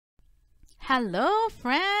Hello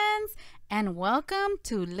friends, and welcome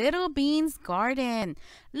to Little Bean's Garden,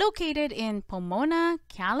 located in Pomona,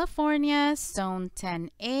 California, Zone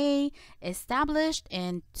 10A, established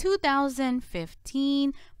in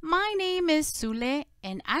 2015. My name is Zule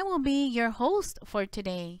and I will be your host for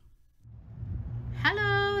today.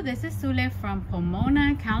 Hello, this is Zule from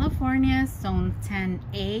Pomona, California, Zone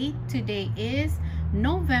 10A. Today is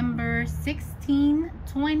November 16,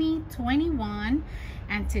 2021.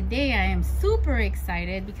 And today I am super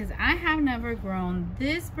excited because I have never grown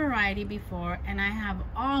this variety before, and I have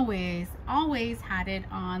always had it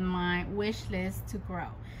on my wish list to grow.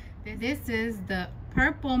 This is the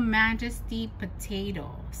Purple Majesty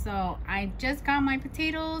Potato. So I just got my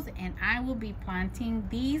potatoes and I will be planting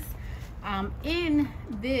these in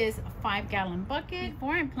this 5-gallon bucket.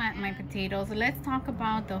 Before I plant my potatoes, let's talk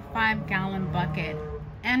about the 5-gallon bucket.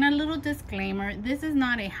 And a little disclaimer, this is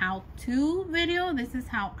not a how-to video. This is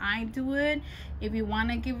how I do it. If you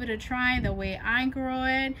want to give it a try the way I grow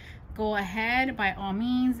it, go ahead by all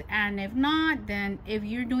means. And if not, then if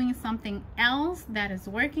you're doing something else that is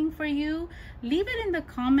working for you, leave it in the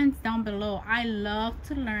comments down below. I love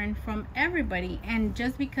to learn from everybody, and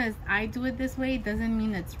just because I do it this way doesn't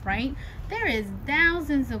mean it's right. There is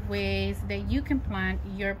thousands of ways that you can plant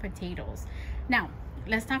your potatoes. Now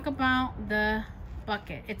let's talk about the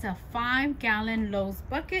bucket. It's a 5-gallon Lowe's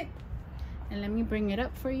bucket, and let me bring it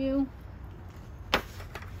up for you.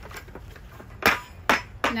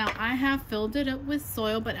 Now I have filled it up with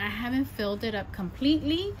soil, but I haven't filled it up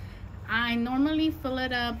completely. I normally fill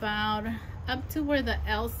it about up to where the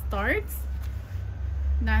L starts.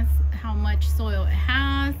 That's how much soil it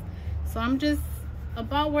has. So I'm just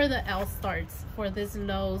about where the L starts for this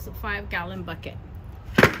Lowe's 5-gallon bucket.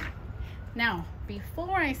 Now,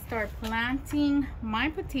 before I start planting my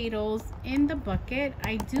potatoes in the bucket,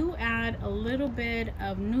 I do add a little bit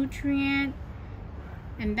of nutrient,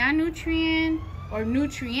 and that nutrient or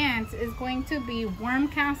nutrients is going to be worm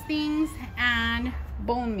castings and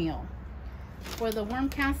bone meal. For the worm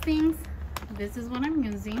castings, this is what I'm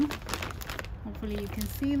using. Hopefully you can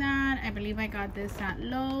see that. I believe I got this at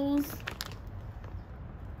Lowe's.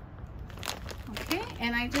 Okay,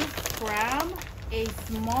 and I just grab a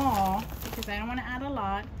small, because I don't want to add a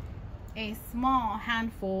lot, a small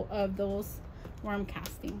handful of those worm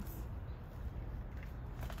castings.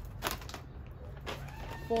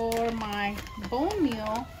 For my bone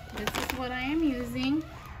meal, this is what I am using.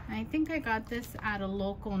 I think I got this at a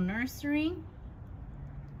local nursery.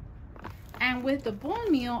 And with the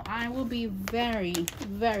bone meal, I will be very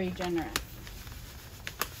generous.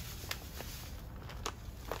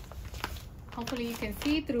 Hopefully you can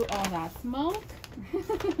see through all that smoke.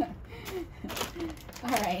 All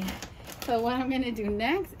right, so what I'm going to do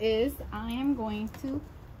next is I am going to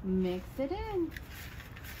mix it in,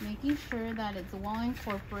 making sure that it's well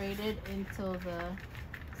incorporated into the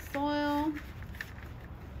soil.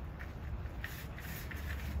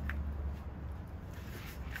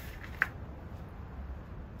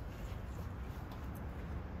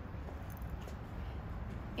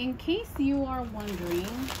 In case you are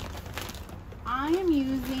wondering, I am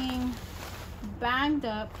using bagged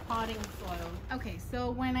up potting soil. Okay,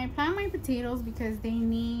 so when I plant my potatoes, because they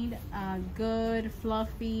need a good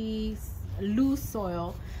fluffy loose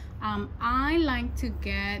soil, I like to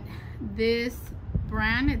get this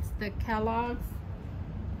brand. It's the Kellogg's,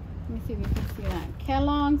 let me see if you can see that,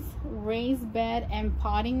 Kellogg's raised bed and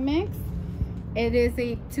potting mix. It is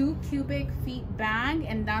a 2 cubic feet bag,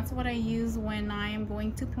 and that's what I use when I am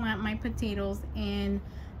going to plant my potatoes in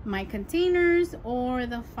my containers or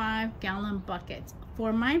the 5-gallon buckets.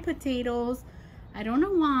 For my potatoes, I don't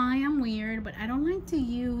know why, I'm weird, but I don't like to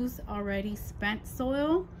use already spent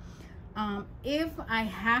soil. If I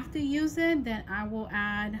have to use it, then I will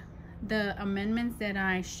add the amendments that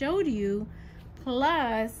I showed you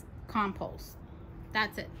plus compost.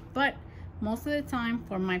 That's it. But most of the time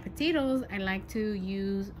for my potatoes, I like to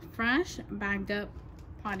use fresh bagged up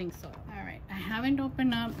potting soil. All right, I haven't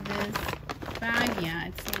opened up this bag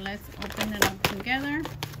yet, so let's open it up together.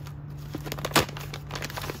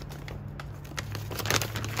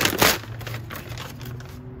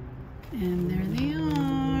 And there they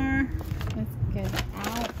are. Let's get it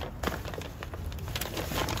out.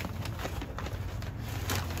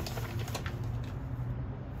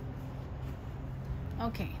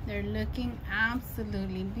 Okay, they're looking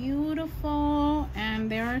absolutely beautiful,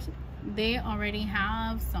 and they already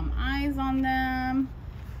have some eyes on them.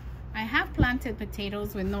 I have planted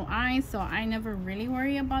potatoes with no eyes, so I never really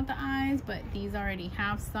worry about the eyes, but these already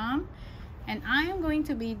have some. And I am going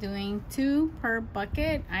to be doing 2 per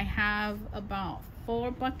bucket. I have about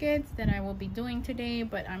 4 buckets that I will be doing today,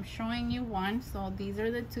 but I'm showing you one. So these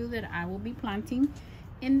are the 2 that I will be planting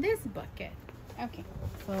in this bucket. Okay,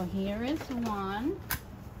 so here is 1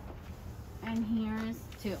 and here is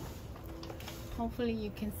 2. Hopefully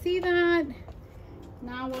you can see that.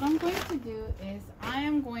 Now what I'm going to do is I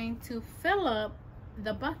am going to fill up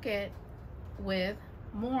the bucket with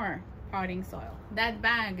more potting soil, that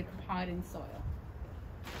bagged potting soil.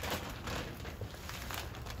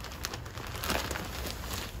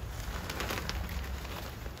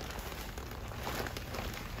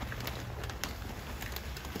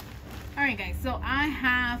 Alright guys, so I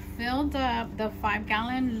have filled up the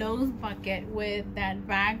 5-gallon Lowe's bucket with that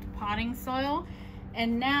bagged potting soil,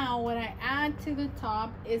 and now what I add to the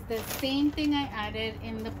top is the same thing I added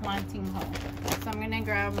in the planting hole. So I'm going to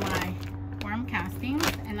grab my worm castings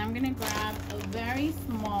and I'm going to grab a very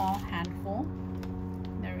small handful.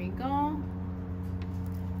 There we go.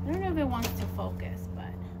 I don't know if it wants to focus,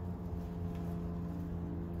 but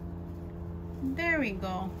there we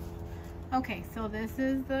go. Okay, so this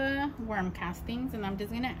is the worm castings and I'm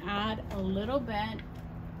just gonna add a little bit.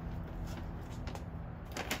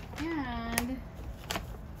 And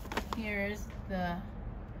here's the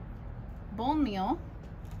bone meal.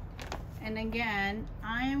 And again,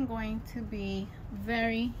 I am going to be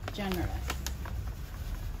very generous.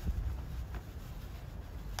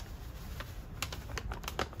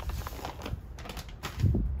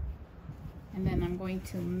 And then I'm going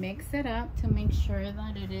to mix it up to make sure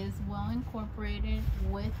that it is well incorporated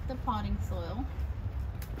with the potting soil.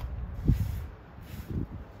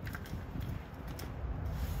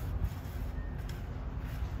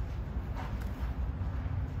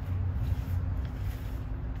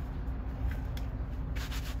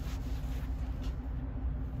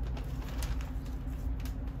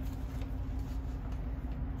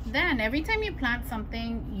 Then every time you plant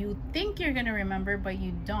something, you think you're gonna remember, but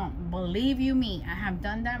you don't. Believe you me, I have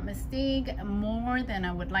done that mistake more than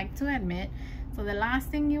I would like to admit. So the last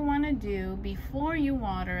thing you want to do before you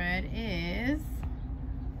water it is,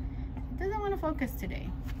 it doesn't want to focus today.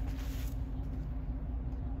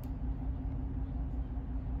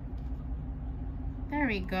 There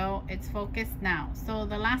we go, it's focused now. So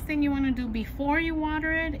the last thing you want to do before you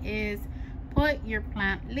water it is put your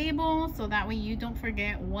plant label, so that way you don't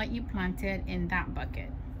forget what you planted in that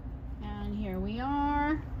bucket. And here we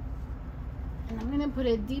are. And I'm gonna put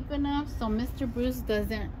it deep enough so Mr. Bruce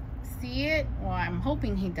doesn't see it, or I'm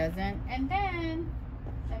hoping he doesn't. And then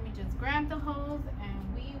let me just grab the hose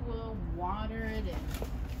and we will water it in.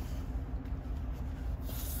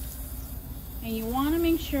 And you want to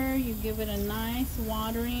make sure you give it a nice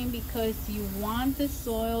watering because you want the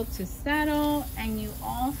soil to settle, and you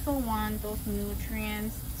also want those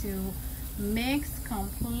nutrients to mix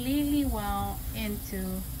completely well into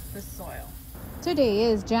the soil.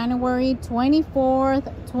 Today is January 24th,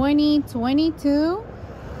 2022,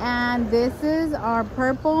 and this is our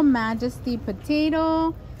Purple Majesty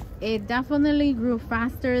Potato. It definitely grew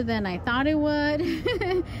faster than I thought it would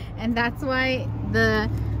and that's why the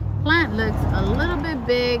plant looks a little bit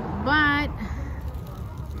big, but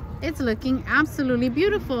it's looking absolutely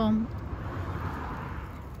beautiful.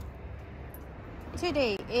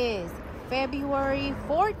 Today is February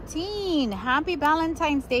 14. Happy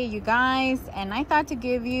Valentine's Day, you guys. And I thought to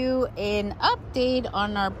give you an update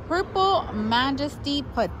on our Purple Majesty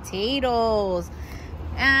potatoes.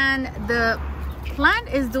 And the plant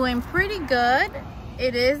is doing pretty good.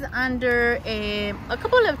 It is under a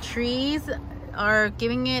couple of trees are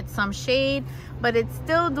giving it some shade, but it's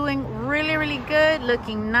still doing really good,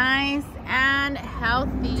 looking nice and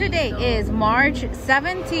healthy. Today is March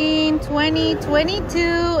 17, 2022,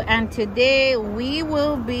 and today we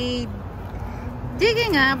will be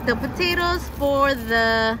digging up the potatoes for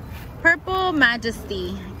the Purple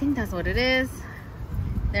Majesty. I think that's what it is.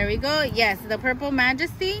 There we go. Yes, the Purple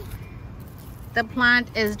Majesty. The plant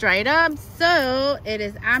is dried up, so it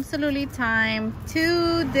is absolutely time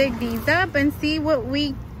to dig these up and see what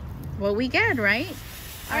we get, right?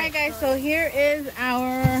 All right guys, so here is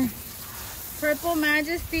our Purple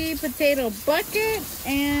Majesty potato bucket,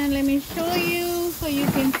 and let me show you so you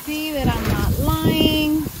can see that I'm not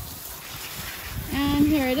lying. And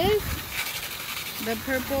here it is, the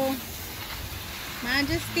Purple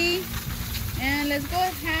Majesty. And let's go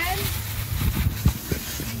ahead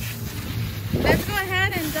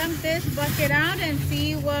and dump this bucket out and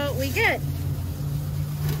see what we get.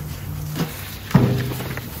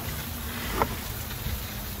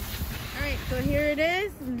 Alright, so here it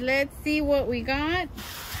is. Let's see what we got.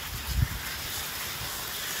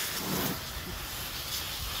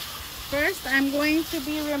 First, I'm going to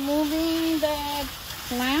be removing the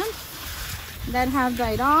plants. that have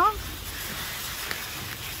died off.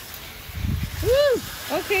 Woo!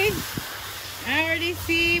 Okay, I already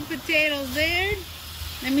see potatoes there.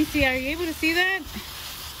 Let me see, are you able to see that?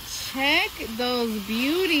 Check those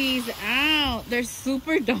beauties out. They're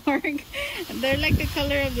super dark. They're like the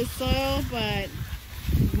color of the soil, but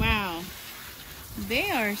wow,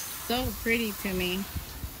 they are so pretty to me.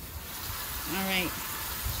 All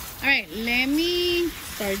right, let me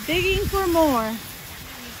start digging for more.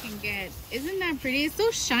 We can get, isn't that pretty? It's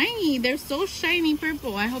so shiny. They're so shiny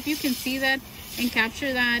purple. I hope you can see that and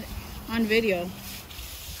capture that on video.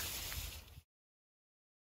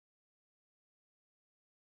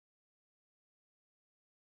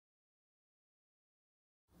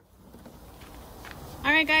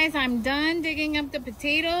 All right, guys, I'm done digging up the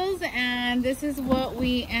potatoes, and this is what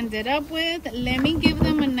we ended up with. Let me give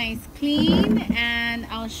them a nice clean, and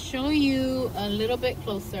I'll show you a little bit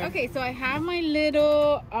closer. Okay, so I have my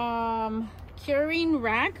little curing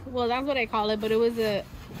rack. Well, that's what I call it, but it was a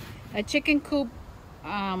chicken coop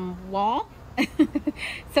wall.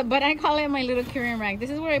 But I call it my little curing rack. This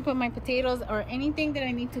is where I put my potatoes or anything that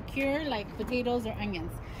I need to cure, like potatoes or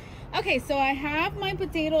onions. Okay, so I have my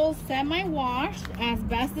potatoes semi-washed as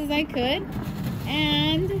best as I could,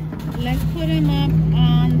 and let's put them up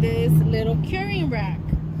on this little curing rack.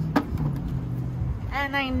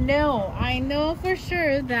 And I know for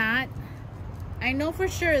sure that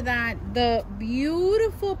the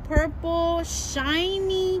beautiful purple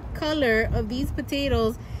shiny color of these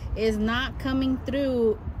potatoes is not coming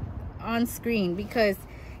through on screen, because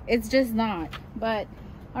it's just not. But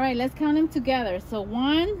all right, let's count them together. So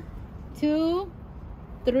 1, 2,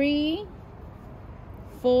 3,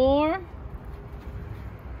 4,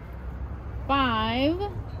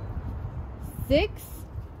 5, 6,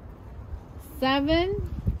 7,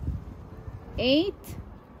 8,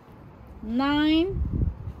 9,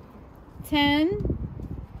 10,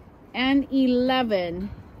 and 11.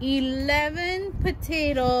 11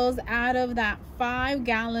 potatoes out of that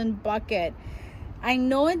 5-gallon bucket. I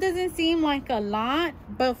know it doesn't seem like a lot,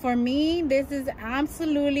 but for me, this is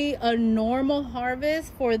absolutely a normal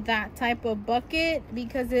harvest for that type of bucket,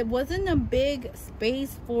 because it wasn't a big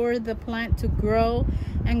space for the plant to grow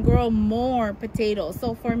and grow more potatoes.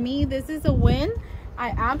 So for me, this is a win.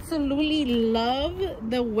 I absolutely love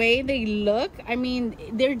the way they look. I mean,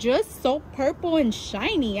 they're just so purple and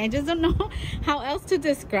shiny. I just don't know how else to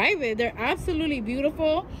describe it. They're absolutely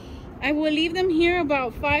beautiful. I will leave them here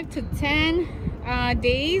about 5 to 10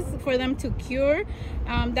 days for them to cure.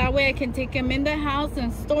 That way I can take them in the house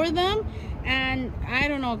and store them. And I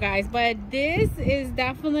don't know, guys, but this is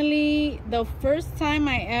definitely the first time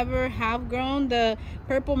I ever have grown the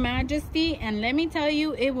Purple Majesty, and let me tell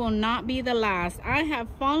you, it will not be the last. I have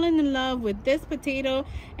fallen in love with this potato,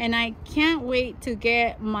 and I can't wait to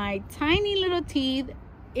get my tiny little teeth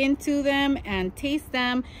into them and taste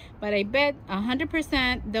them. But I bet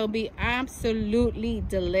 100% they'll be absolutely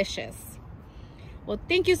delicious. Well,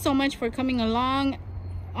 thank you so much for coming along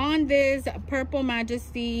on this Purple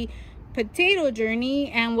Majesty potato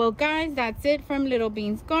journey. And well, guys, that's it from Little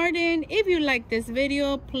Beans Garden. If you like this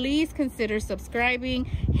video, please consider subscribing,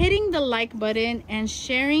 hitting the like button, and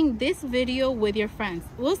sharing this video with your friends.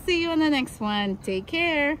 We'll see you on the next one. Take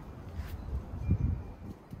care.